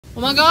Oh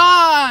my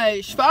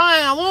gosh,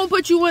 fine, I won't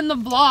put you in the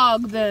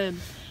vlog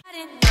then.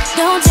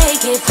 Don't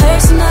take it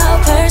personal,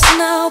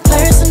 personal,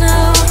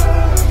 personal.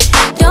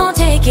 Don't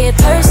take it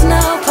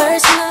personal,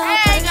 personal.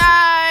 Hey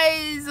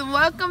guys,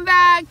 welcome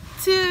back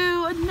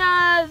to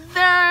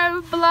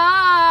another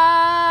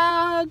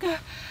vlog.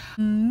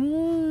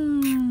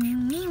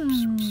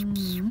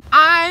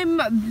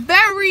 I'm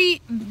very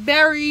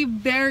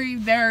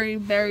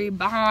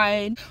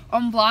behind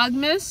on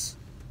Vlogmas.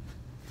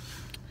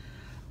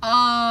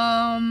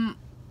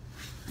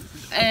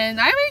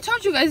 And I already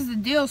told you guys the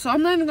deal, so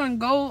I'm not even gonna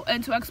go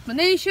into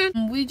explanation.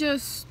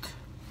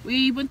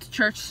 We went to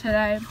church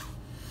today,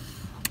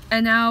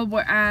 and now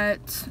we're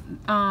at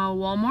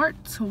Wall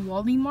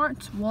of the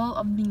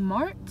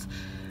Mart,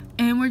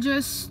 and we're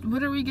just,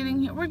 what are we getting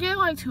here? We're getting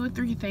like 2 or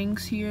 3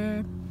 things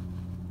here.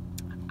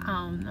 I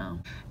don't know.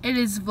 It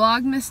is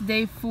Vlogmas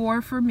day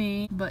 4 for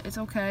me, but it's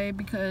okay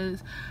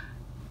because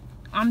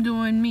I'm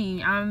doing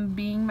me. I'm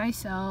being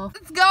myself.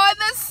 Let's go in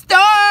the store,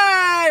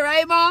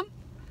 right, Mom?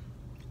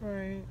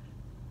 Right.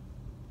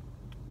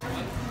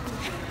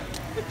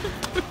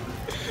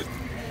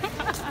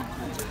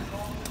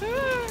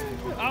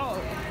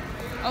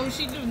 Oh,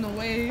 she doing the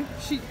wave.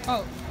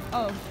 Oh,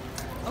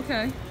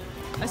 okay.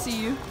 I see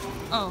you.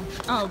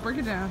 Oh, break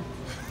it down.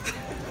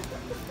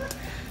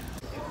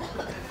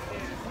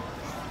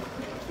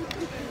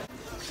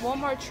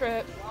 Walmart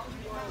trip.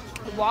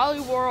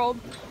 WallyWorld.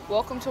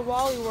 Welcome to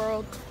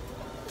WallyWorld.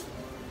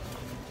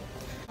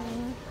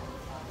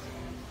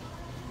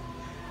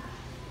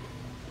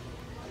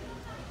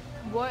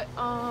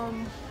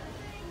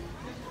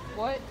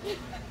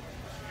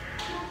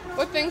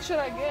 What thing should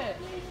I get?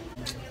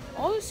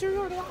 All the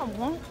cereal that I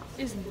want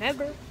is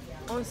never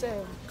on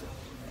sale.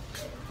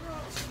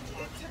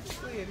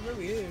 Technically, it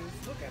really is.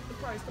 Look at the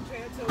price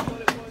compared to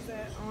what it was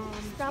at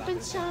Stop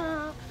and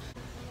Shop.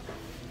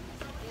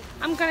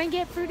 I'm gonna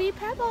get Fruity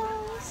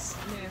Pebbles.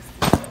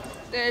 Nasty.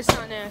 It's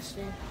not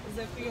nasty. Is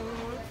that the only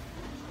one?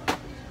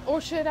 Or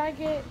should I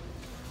get,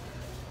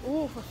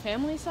 ooh, for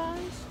family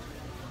size?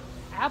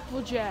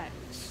 Apple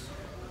Jacks.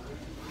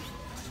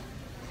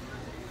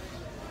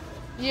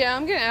 Yeah,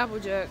 I'm getting Apple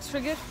Jacks.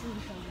 Forget Fruity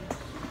Pebbles.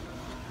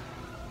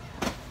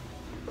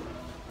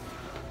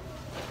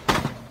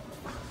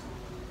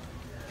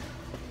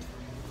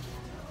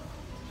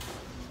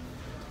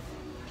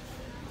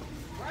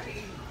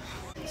 Right.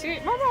 See,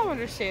 my mom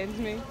understands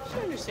me. She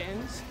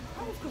understands.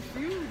 I was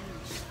confused.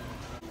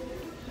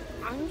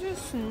 I'm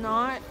just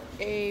not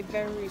a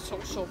very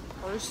social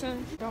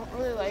person. I don't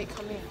really like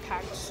coming in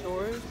packed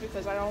stores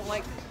because I don't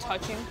like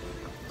touching.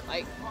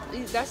 Like,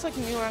 that's like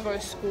me when I go to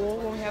school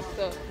when we have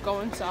to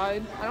go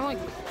inside. I don't like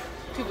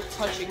people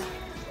touching.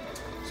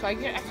 So I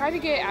kind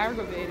of get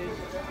aggravated.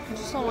 I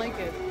just don't like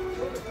it.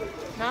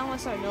 Not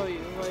unless I know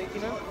you, like,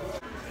 you know?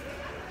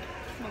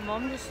 My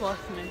mom just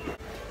left me.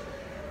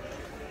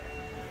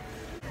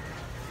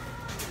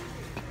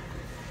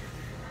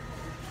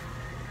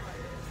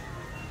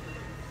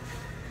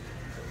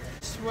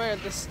 I swear,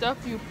 the stuff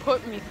you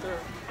put me through.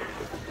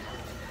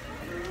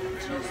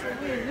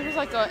 It was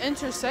like an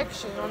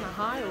intersection on the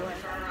highway.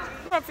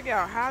 I'm trying to figure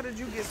out, how did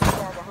you get so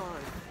far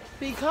behind?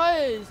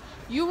 Because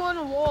you want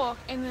to walk,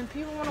 and then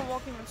people want to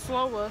walk even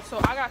slower, so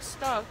I got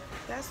stuck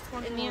That's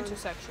 21. in the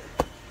intersection.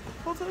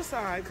 Pull to the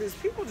side, because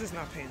people just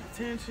not paying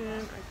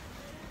attention.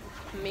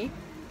 Me?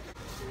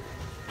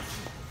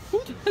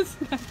 Who does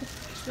that?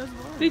 Does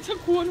what? They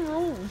took one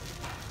roll.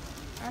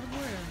 Out of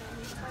where?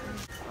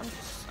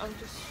 I'm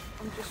just.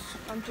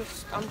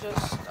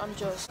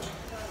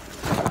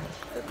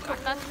 Got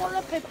that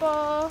toilet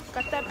paper.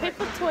 Got that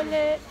paper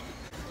toilet.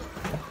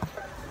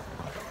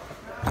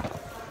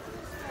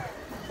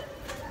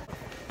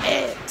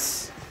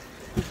 X.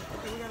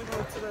 We gotta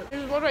go to the...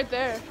 There's one right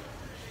there.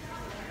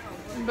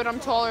 But I'm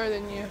taller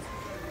than you.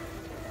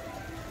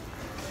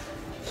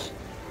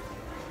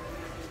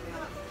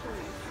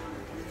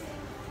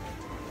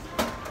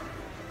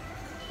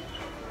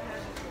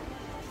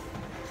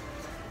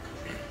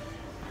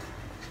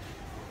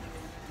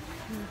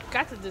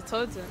 Got the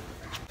detergent.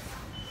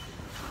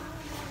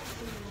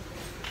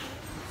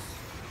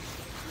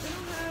 They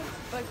don't have,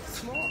 like,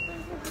 small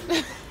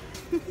things.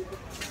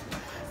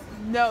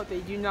 No, they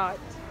do not.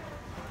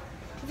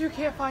 If you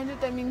can't find it,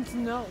 that means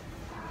no.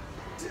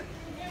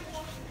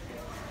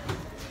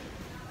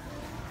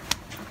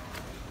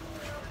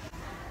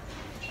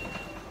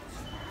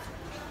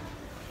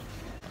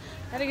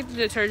 I had to get the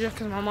detergent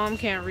because my mom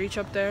can't reach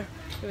up there.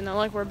 Even though,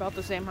 like, we're about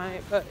the same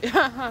height, but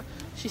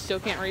she still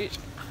can't reach.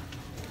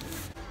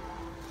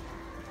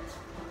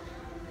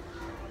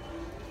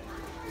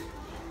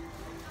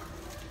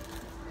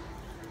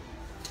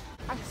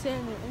 I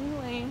stand in any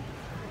lane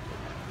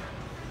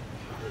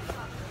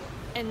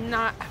and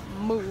not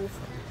move.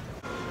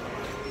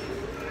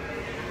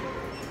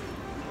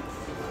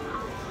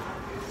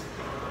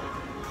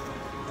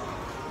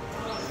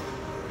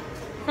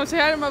 Come say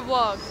hi to my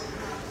vlog.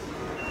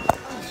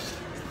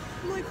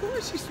 I'm like, who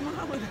is she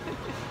smiling at?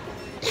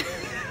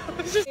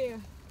 Yeah.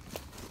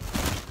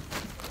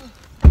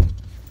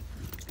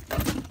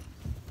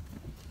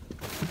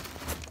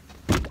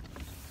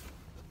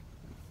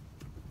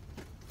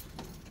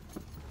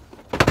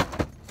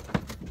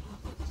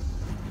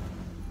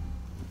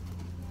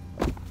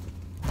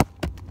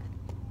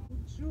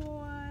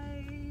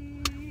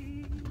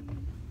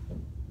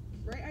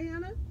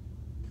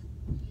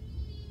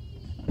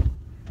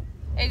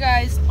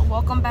 guys,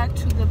 welcome back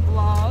to the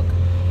vlog.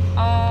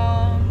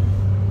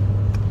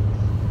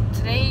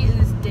 Today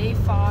is day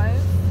 5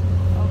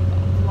 of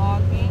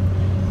vlogging.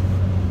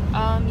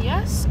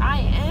 Yes, I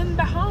am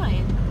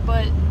behind,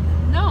 but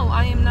no,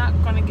 I am not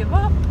gonna give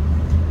up.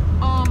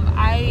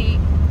 I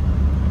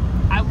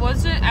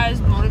wasn't as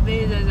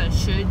motivated as I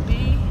should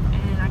be,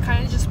 and I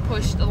kind of just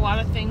pushed a lot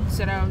of things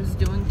that I was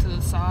doing to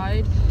the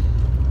side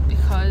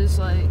because,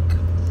 like,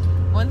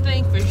 one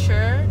thing for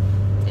sure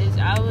is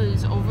I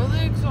was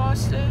overly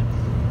exhausted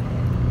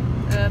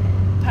the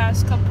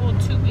past couple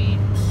 2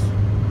 weeks.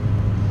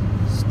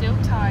 Still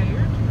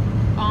tired.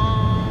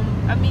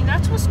 I mean,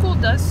 that's what school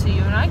does to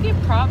you, and I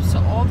give props to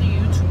all the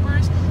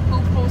YouTubers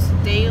who post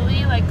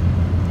daily, like,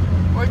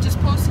 or just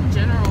post in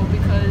general,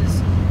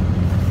 because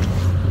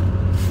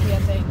yeah,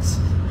 thanks.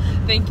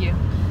 Thank you.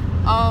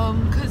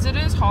 Because it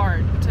is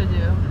hard to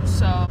do.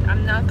 So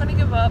I'm not gonna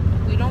give up.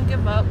 We don't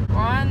give up. We're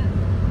on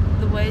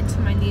the way to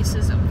my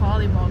niece's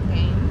volleyball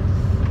game,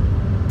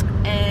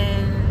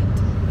 and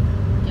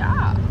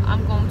yeah,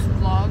 I'm going to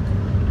vlog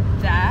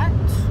that.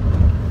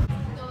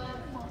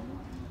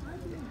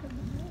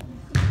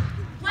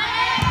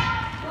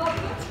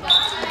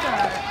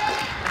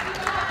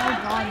 Oh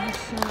God, this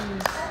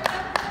shoes.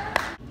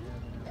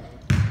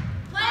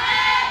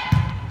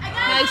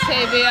 Nice,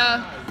 Tavia.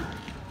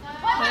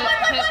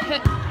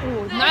 Hit.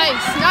 Ooh,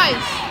 nice.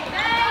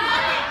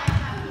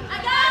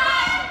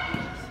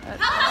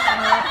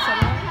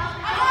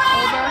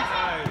 Over.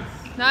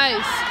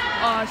 Nice.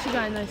 Oh, she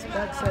got a nice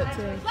back set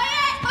too.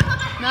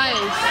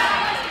 Nice.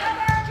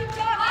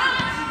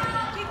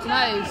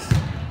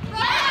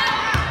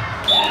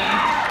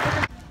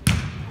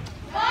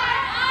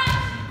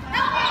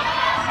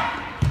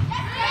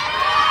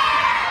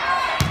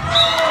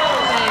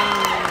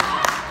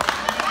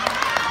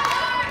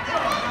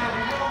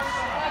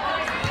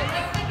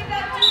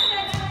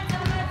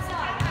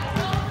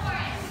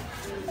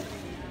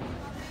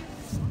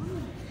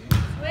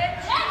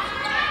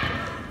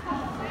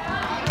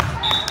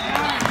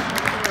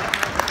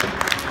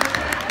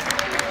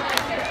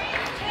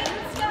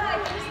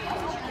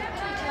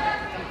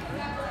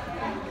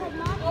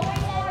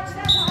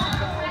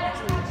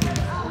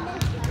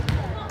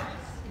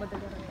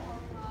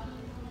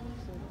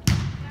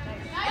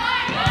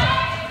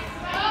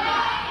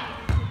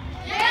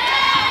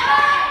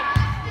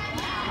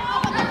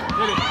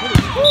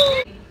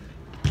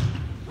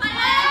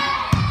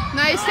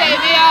 Nice,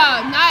 Tavia.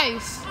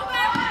 Nice.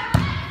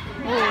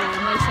 Oh,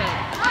 nice hit.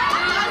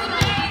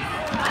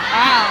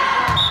 Wow.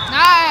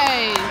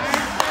 Nice.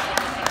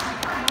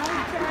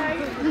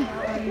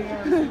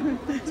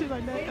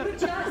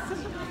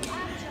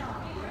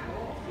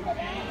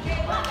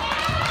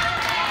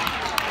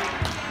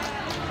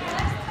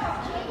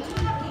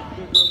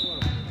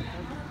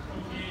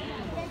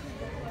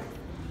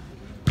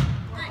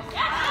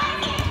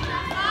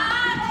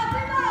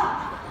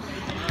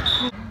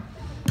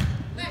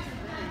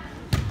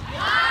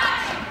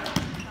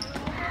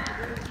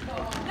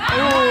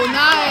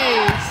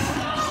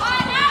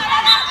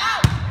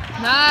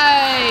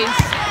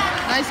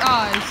 Nice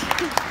eyes.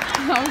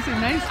 That was a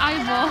nice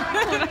eyeball.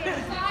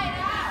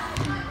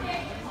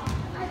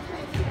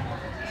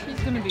 She's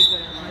gonna be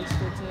good in high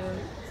school too.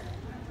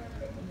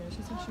 Yeah,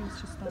 she said she was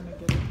just trying to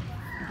get it.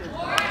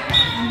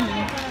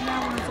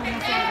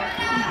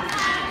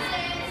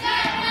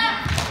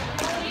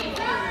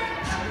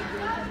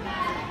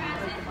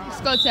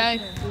 Let's go, Tay.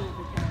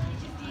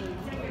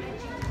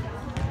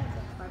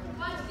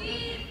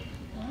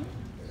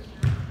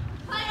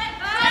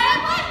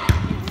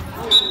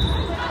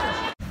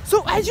 So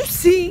as you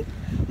see,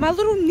 my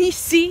little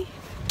niecey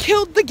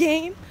killed the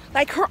game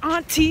like her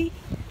auntie.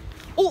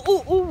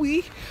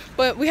 Ooh.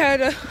 But we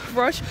had a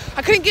rush.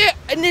 I couldn't get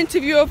an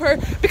interview of her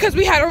because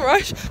we had a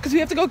rush because we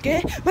have to go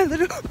get my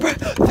little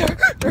brother. Oh,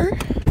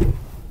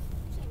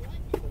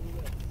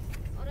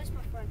 that's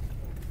my friend.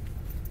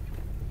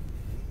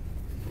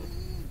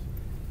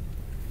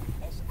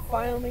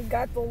 Finally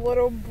got the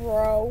little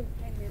bro.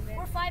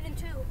 We're 5 and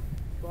 2.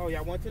 Oh,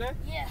 y'all won today?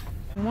 Yeah.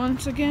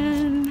 Once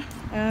again,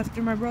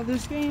 after my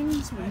brother's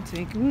games, we're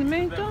taking the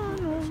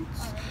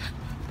McDonald's.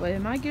 But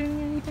am I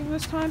getting anything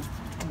this time?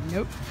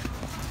 Nope.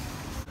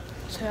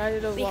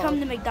 We come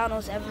to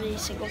McDonald's every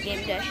single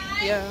game day.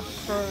 Yeah,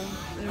 it's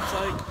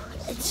like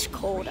It's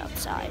cold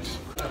outside.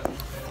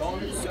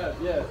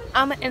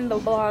 I'm in the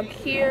vlog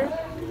here.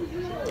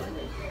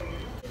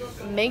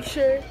 Make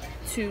sure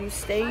to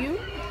stay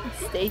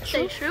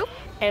true,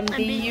 and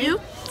be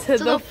you to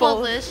the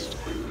fullest.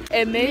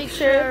 And make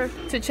sure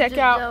to check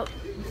out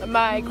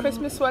my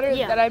Christmas sweater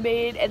that I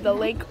made in the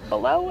link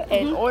below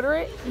and order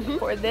it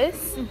for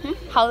this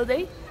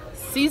holiday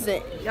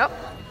season. Yep.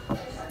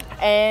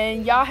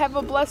 And y'all have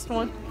a blessed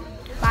one.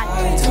 Bye.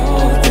 I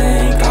don't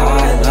think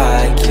I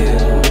like you.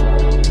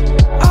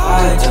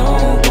 I don't